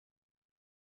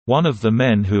one of the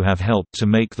men who have helped to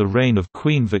make the reign of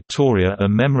Queen Victoria a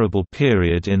memorable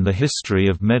period in the history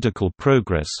of medical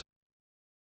progress.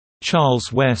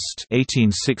 Charles West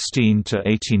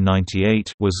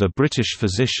 (1816–1898) was a British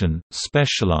physician,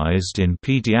 specialised in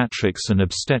paediatrics and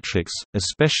obstetrics,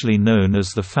 especially known as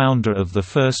the founder of the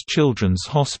first children's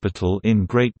hospital in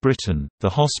Great Britain, the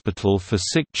Hospital for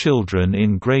Sick Children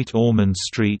in Great Ormond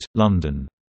Street, London.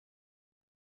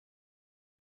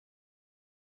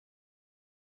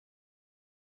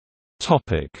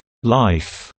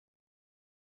 Life.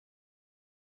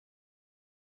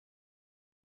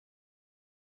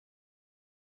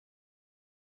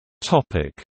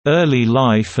 Early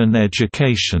life and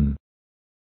education.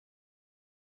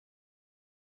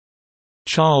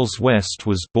 Charles West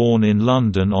was born in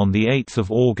London on 8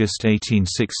 August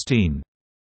 1816.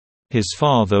 His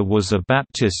father was a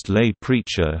Baptist lay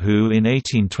preacher who in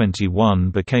 1821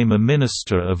 became a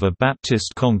minister of a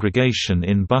Baptist congregation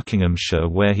in Buckinghamshire,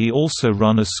 where he also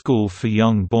ran a school for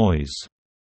young boys.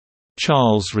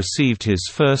 Charles received his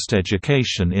first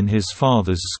education in his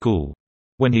father's school.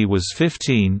 When he was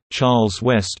 15, Charles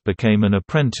West became an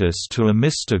apprentice to a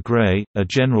Mr. Gray, a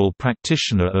general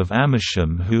practitioner of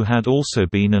Amersham who had also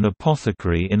been an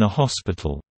apothecary in a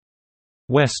hospital.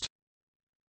 West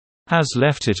has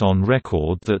left it on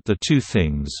record that the two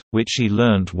things, which he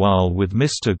learnt while with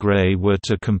Mr. Gray, were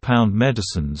to compound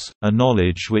medicines, a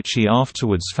knowledge which he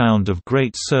afterwards found of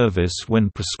great service when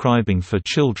prescribing for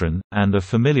children, and a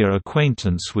familiar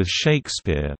acquaintance with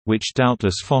Shakespeare, which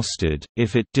doubtless fostered,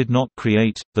 if it did not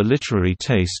create, the literary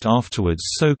taste afterwards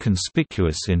so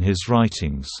conspicuous in his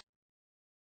writings.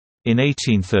 In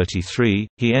 1833,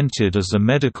 he entered as a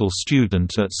medical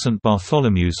student at St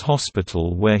Bartholomew's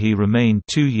Hospital, where he remained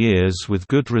 2 years with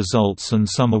good results and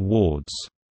some awards.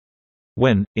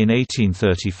 When, in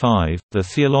 1835, the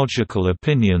theological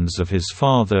opinions of his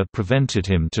father prevented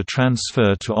him to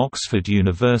transfer to Oxford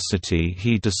University,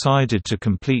 he decided to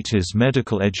complete his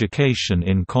medical education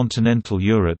in continental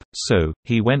Europe, so,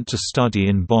 he went to study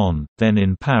in Bonn, then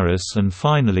in Paris and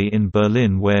finally in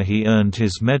Berlin, where he earned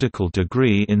his medical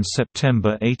degree in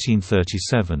September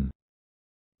 1837.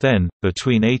 Then,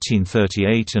 between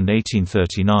 1838 and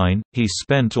 1839, he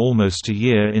spent almost a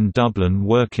year in Dublin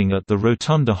working at the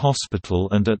Rotunda Hospital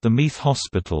and at the Meath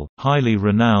Hospital, highly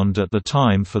renowned at the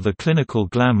time for the clinical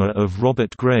glamour of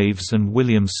Robert Graves and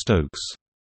William Stokes.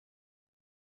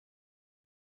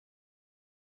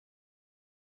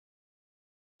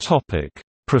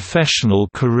 Professional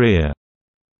career.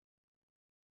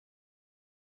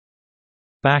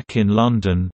 Back in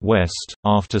London, West,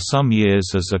 after some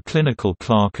years as a clinical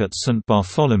clerk at St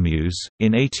Bartholomew's,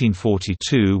 in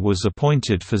 1842 was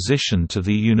appointed physician to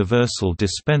the Universal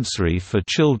Dispensary for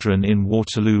Children in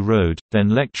Waterloo Road, then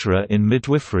lecturer in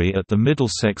midwifery at the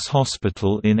Middlesex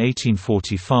Hospital in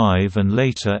 1845 and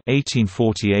later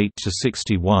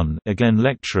 1848–61 again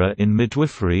lecturer in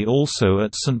midwifery also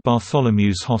at St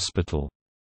Bartholomew's Hospital.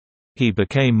 He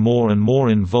became more and more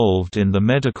involved in the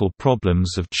medical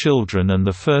problems of children, and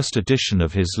the first edition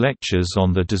of his lectures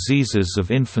on the diseases of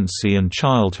infancy and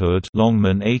childhood,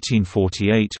 Longman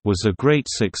 1848, was a great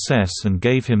success and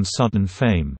gave him sudden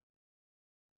fame.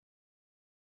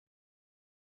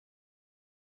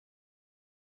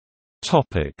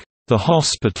 The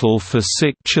Hospital for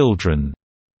Sick Children.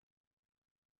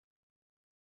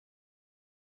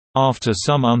 After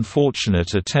some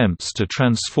unfortunate attempts to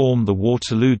transform the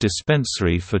Waterloo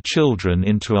Dispensary for Children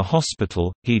into a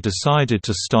hospital, he decided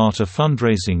to start a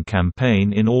fundraising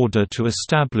campaign in order to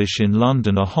establish in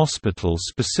London a hospital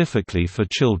specifically for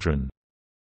children.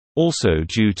 Also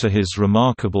due to his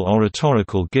remarkable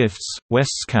oratorical gifts,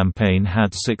 West's campaign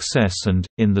had success and,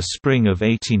 in the spring of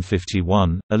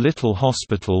 1851, a little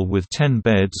hospital with 10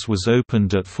 beds was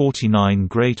opened at 49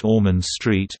 Great Ormond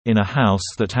Street, in a house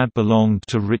that had belonged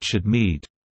to Richard Mead.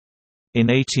 In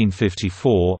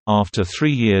 1854, after 3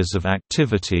 years of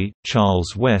activity,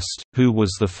 Charles West, who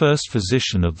was the first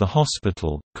physician of the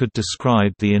hospital, could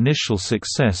describe the initial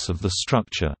success of the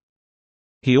structure.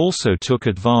 He also took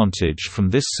advantage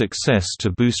from this success to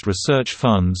boost research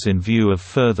funds in view of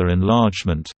further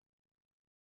enlargement.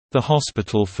 The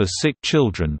Hospital for Sick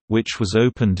Children, which was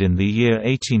opened in the year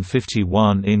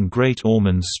 1851 in Great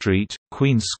Ormond Street,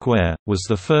 Queen Square, was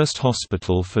the first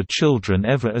hospital for children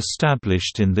ever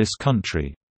established in this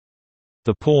country.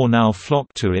 The poor now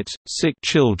flock to it, sick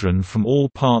children from all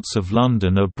parts of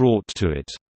London are brought to it.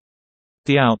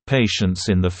 The outpatients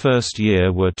in the first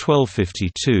year were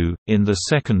 1252, in the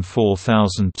second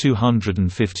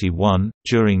 4251,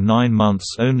 during 9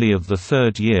 months only of the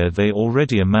third year they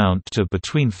already amount to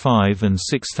between 5 and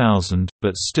 6,000,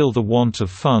 but still the want of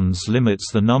funds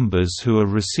limits the numbers who are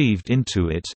received into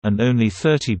it, and only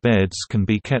 30 beds can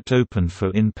be kept open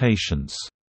for inpatients.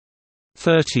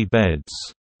 30 beds.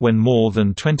 When more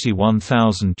than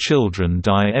 21,000 children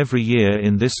die every year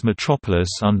in this metropolis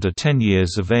under 10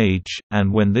 years of age,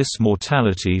 and when this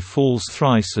mortality falls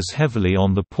thrice as heavily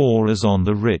on the poor as on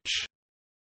the rich.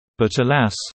 But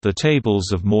alas, the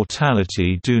tables of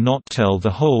mortality do not tell the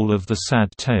whole of the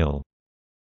sad tale.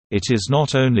 It is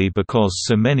not only because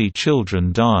so many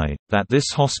children die, that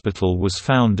this hospital was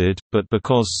founded, but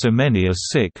because so many are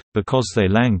sick, because they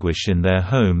languish in their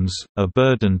homes, a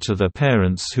burden to their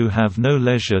parents who have no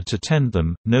leisure to tend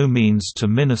them, no means to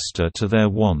minister to their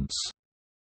wants.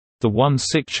 The one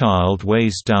sick child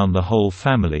weighs down the whole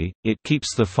family, it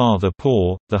keeps the father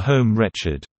poor, the home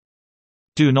wretched.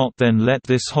 Do not then let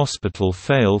this hospital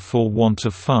fail for want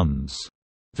of funds.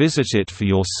 Visit it for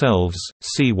yourselves,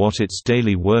 see what its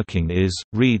daily working is,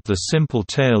 read the simple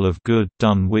tale of good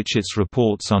done which its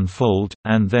reports unfold,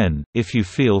 and then, if you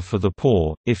feel for the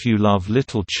poor, if you love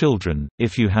little children,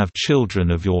 if you have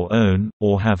children of your own,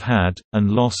 or have had,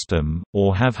 and lost them,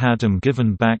 or have had them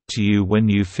given back to you when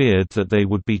you feared that they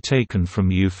would be taken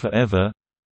from you forever,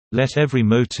 let every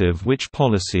motive which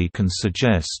policy can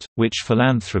suggest, which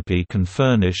philanthropy can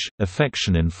furnish,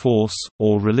 affection enforce,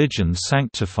 or religion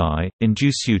sanctify,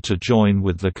 induce you to join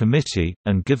with the committee,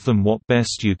 and give them what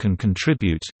best you can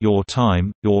contribute, your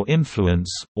time, your influence,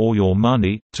 or your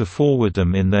money, to forward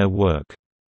them in their work.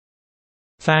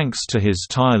 Thanks to his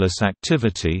tireless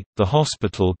activity, the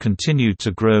hospital continued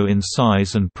to grow in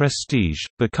size and prestige,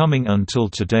 becoming until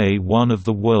today one of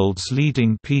the world's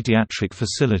leading pediatric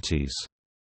facilities.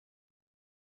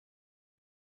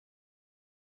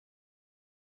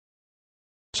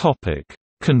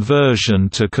 Conversion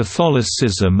to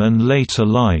Catholicism and later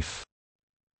life.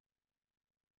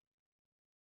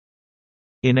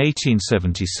 In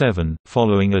 1877,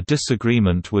 following a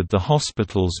disagreement with the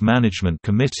hospital's management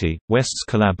committee, West's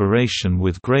collaboration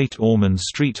with Great Ormond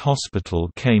Street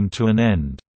Hospital came to an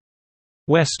end.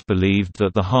 West believed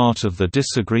that the heart of the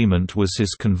disagreement was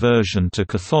his conversion to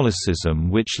Catholicism,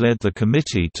 which led the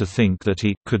committee to think that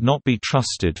he could not be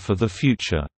trusted for the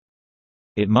future.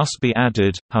 It must be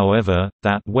added, however,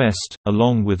 that West,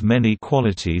 along with many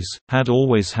qualities, had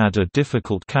always had a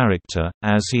difficult character,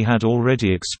 as he had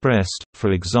already expressed,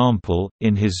 for example,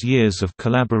 in his years of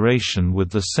collaboration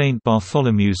with the St.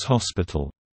 Bartholomew's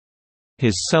Hospital.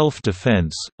 His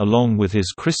self-defense, along with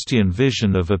his Christian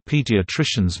vision of a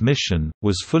pediatrician's mission,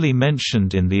 was fully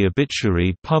mentioned in the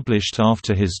obituary published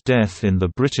after his death in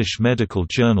the British Medical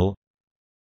Journal.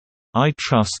 I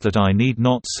trust that I need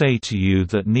not say to you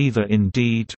that neither in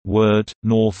deed, word,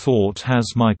 nor thought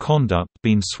has my conduct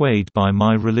been swayed by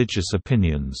my religious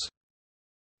opinions.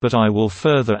 But I will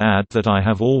further add that I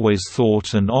have always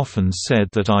thought and often said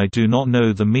that I do not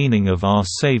know the meaning of our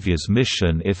Saviour's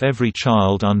mission if every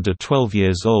child under 12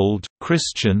 years old,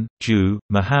 Christian, Jew,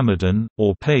 Mohammedan,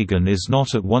 or pagan is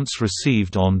not at once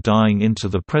received on dying into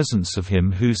the presence of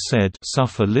him who said,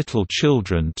 "Suffer little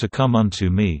children to come unto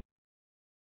me."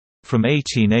 From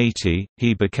 1880,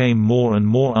 he became more and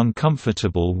more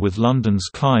uncomfortable with London's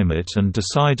climate and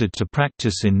decided to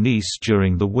practice in Nice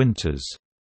during the winters.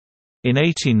 In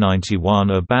 1891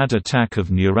 a bad attack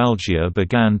of neuralgia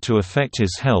began to affect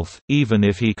his health, even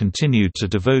if he continued to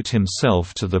devote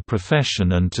himself to the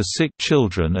profession and to sick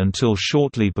children until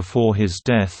shortly before his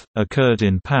death, occurred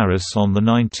in Paris on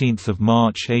 19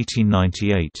 March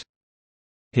 1898.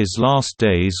 His last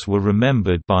days were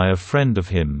remembered by a friend of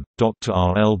him, Dr.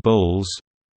 R. L. Bowles.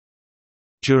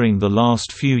 During the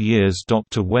last few years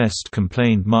Dr. West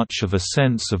complained much of a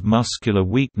sense of muscular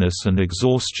weakness and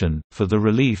exhaustion, for the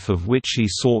relief of which he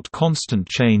sought constant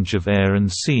change of air and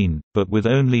scene, but with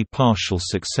only partial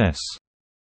success.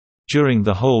 During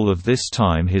the whole of this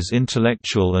time his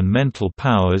intellectual and mental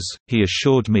powers, he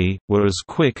assured me, were as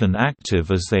quick and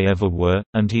active as they ever were,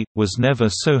 and he was never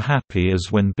so happy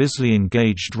as when busily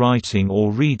engaged writing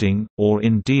or reading, or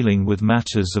in dealing with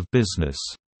matters of business.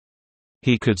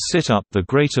 He could sit up the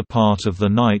greater part of the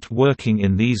night working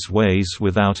in these ways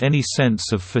without any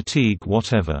sense of fatigue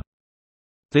whatever.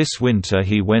 This winter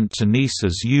he went to Nice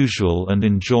as usual and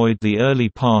enjoyed the early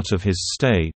part of his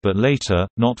stay, but later,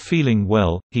 not feeling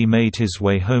well, he made his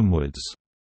way homewards.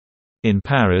 In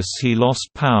Paris he lost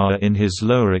power in his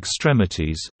lower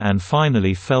extremities, and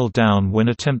finally fell down when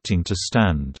attempting to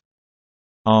stand.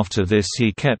 After this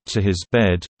he kept to his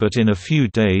bed, but in a few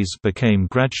days became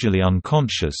gradually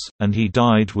unconscious, and he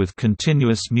died with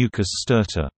continuous mucus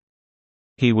stertor.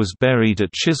 He was buried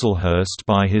at Chislehurst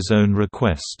by his own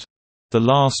request. The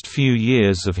last few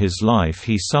years of his life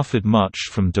he suffered much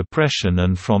from depression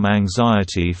and from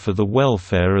anxiety for the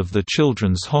welfare of the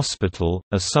Children's Hospital,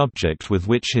 a subject with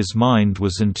which his mind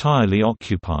was entirely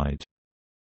occupied.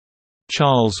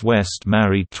 Charles West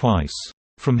married twice.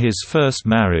 From his first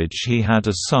marriage he had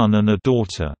a son and a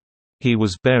daughter. He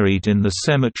was buried in the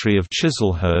cemetery of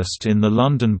Chislehurst in the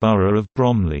London Borough of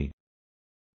Bromley.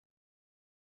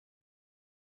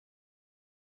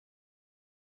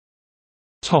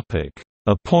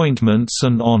 Appointments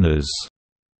and honours.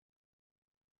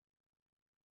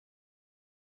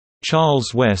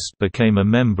 Charles West became a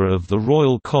member of the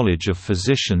Royal College of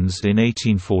Physicians in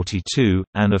 1842,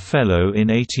 and a Fellow in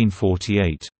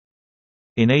 1848.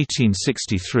 In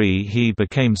 1863 he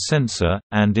became censor,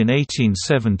 and in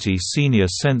 1870 senior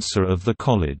censor of the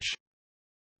college.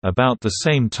 About the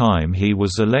same time he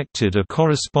was elected a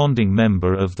corresponding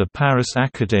member of the Paris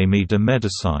Académie de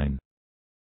Médecine.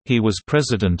 He was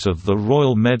president of the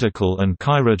Royal Medical and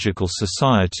Chirurgical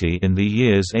Society in the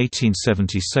years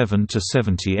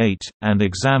 1877–78, and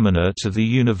examiner to the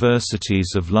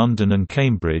Universities of London and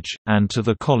Cambridge, and to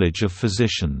the College of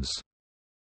Physicians.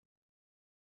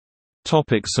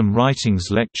 Some writings.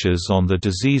 Lectures on the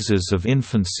Diseases of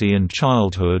Infancy and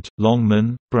Childhood,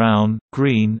 Longman, Brown,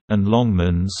 Green, and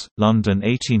Longmans, London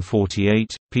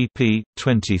 1848, pp.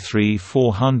 23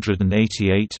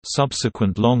 488.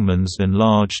 Subsequent Longmans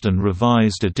enlarged and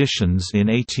revised editions in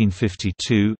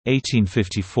 1852,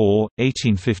 1854,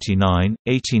 1859,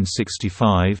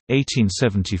 1865,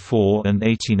 1874 and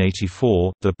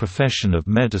 1884. The Profession of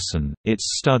Medicine,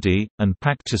 Its Study, and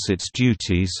Practice, Its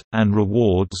Duties, and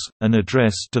Rewards, an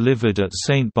address delivered at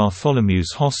St.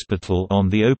 Bartholomew's Hospital on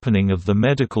the opening of the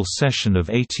medical session of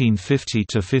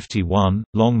 1850–51,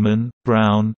 Longman,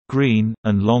 Brown, Green,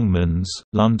 and Longmans,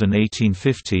 London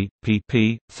 1850,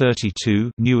 pp.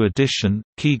 32 new edition,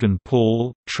 Kegan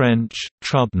Paul, Trench,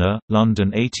 Trubner,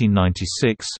 London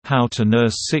 1896 How to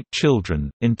Nurse Sick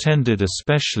Children, intended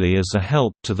especially as a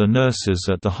help to the nurses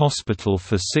at the Hospital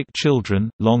for Sick Children,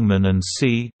 Longman and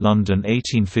C., London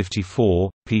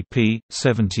 1854, pp.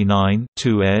 79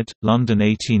 2 ed., London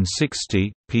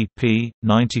 1860, pp.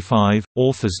 95.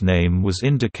 Author's name was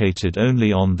indicated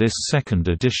only on this second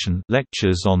edition.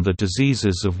 Lectures on the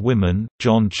Diseases of Women,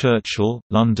 John Churchill,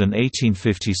 London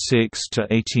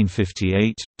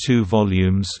 1856–1858, 2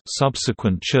 volumes.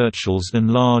 Subsequent Churchill's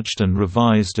enlarged and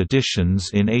revised editions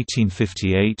in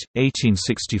 1858,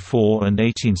 1864 and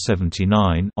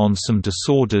 1879 on some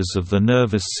disorders of the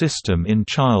nervous system in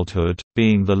childhood,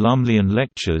 being the Lumleian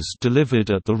Lectures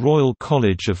delivered at the Royal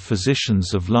College of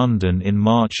Physicians of London in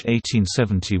March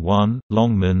 1871,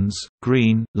 Longmans,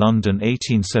 Green, London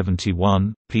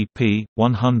 1871, pp.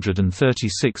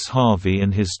 136. Harvey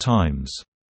and His Times.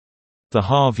 The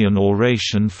Harveyan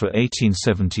Oration for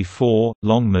 1874,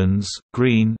 Longmans,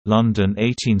 Green, London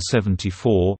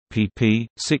 1874, pp.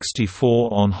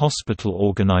 64 on hospital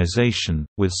organisation,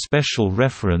 with special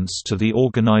reference to the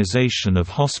organisation of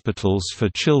hospitals for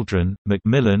children,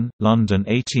 Macmillan, London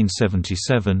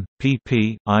 1877,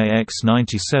 pp. IX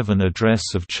 97 Address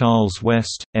of Charles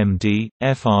West, M.D.,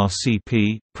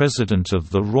 FRCP, President of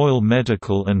the Royal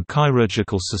Medical and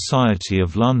Chirurgical Society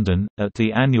of London, at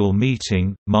the annual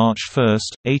meeting, March 1,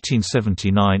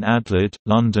 1879 Adelaide,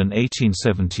 London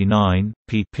 1879,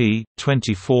 pp.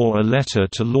 24 A letter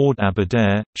to Lord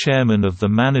Aberdare, Chairman of the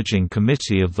Managing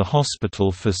Committee of the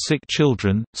Hospital for Sick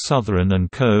Children, Southern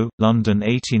and Co., London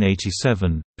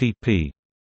 1887, pp.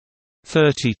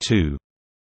 32.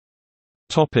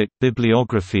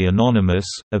 Bibliography Anonymous,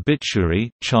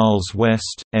 Obituary, Charles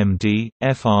West, M.D.,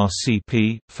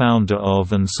 FRCP, founder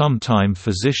of and sometime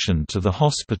physician to the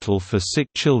Hospital for Sick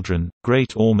Children,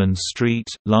 Great Ormond Street,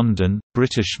 London,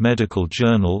 British Medical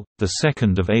Journal, 2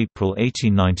 April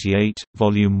 1898,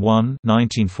 Volume 1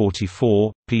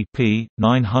 1944, pp.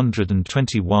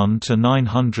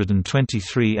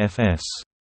 921–923 fs.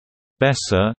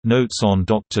 Besser, Notes on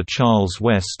Dr. Charles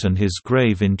West and His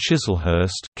Grave in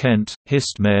Chislehurst, Kent,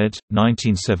 Hist Med,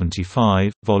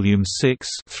 1975, Volume 6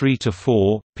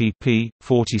 3–4, pp.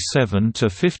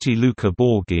 47–50 Luca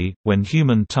Borghi, When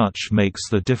Human Touch Makes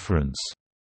the Difference.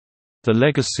 The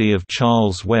Legacy of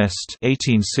Charles West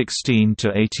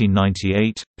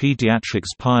 (1816–1898), Pediatrics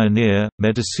Pioneer,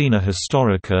 Medicina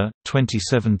Historica,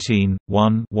 2017,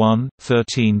 1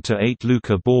 13–8.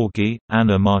 Luca Borghi,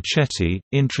 Anna Marchetti,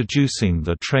 Introducing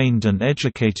the Trained and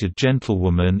Educated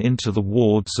Gentlewoman into the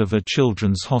Wards of a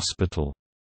Children's Hospital.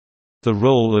 The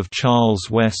Role of Charles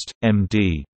West,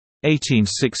 M.D.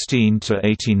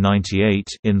 1816–1898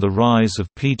 in the Rise of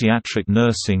Pediatric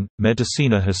Nursing,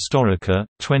 Medicina Historica,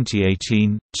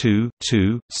 2018, 2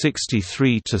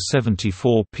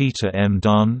 63–74. Peter M.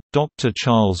 Dunn, Dr.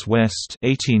 Charles West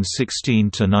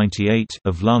 (1816–98)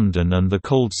 of London and the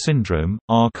Cold Syndrome,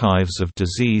 Archives of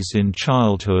Disease in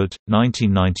Childhood,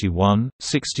 1991,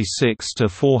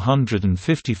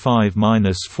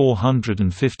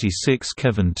 66–455–456.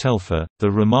 Kevin Telfer,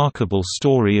 The Remarkable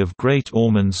Story of Great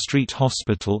Ormond Street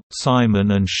Hospital,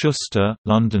 Simon & Schuster,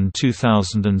 London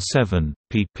 2007,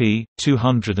 pp.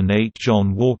 208.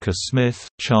 John Walker Smith,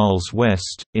 Charles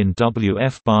West, in W.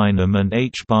 F. Bynum and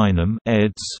H. Bynum,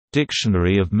 eds.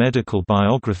 Dictionary of Medical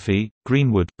Biography,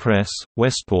 Greenwood Press,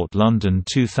 Westport, London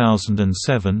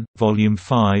 2007, Volume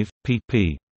 5,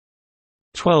 pp.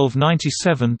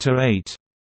 1297–8.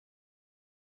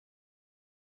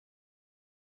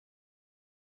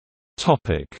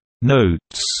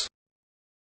 Notes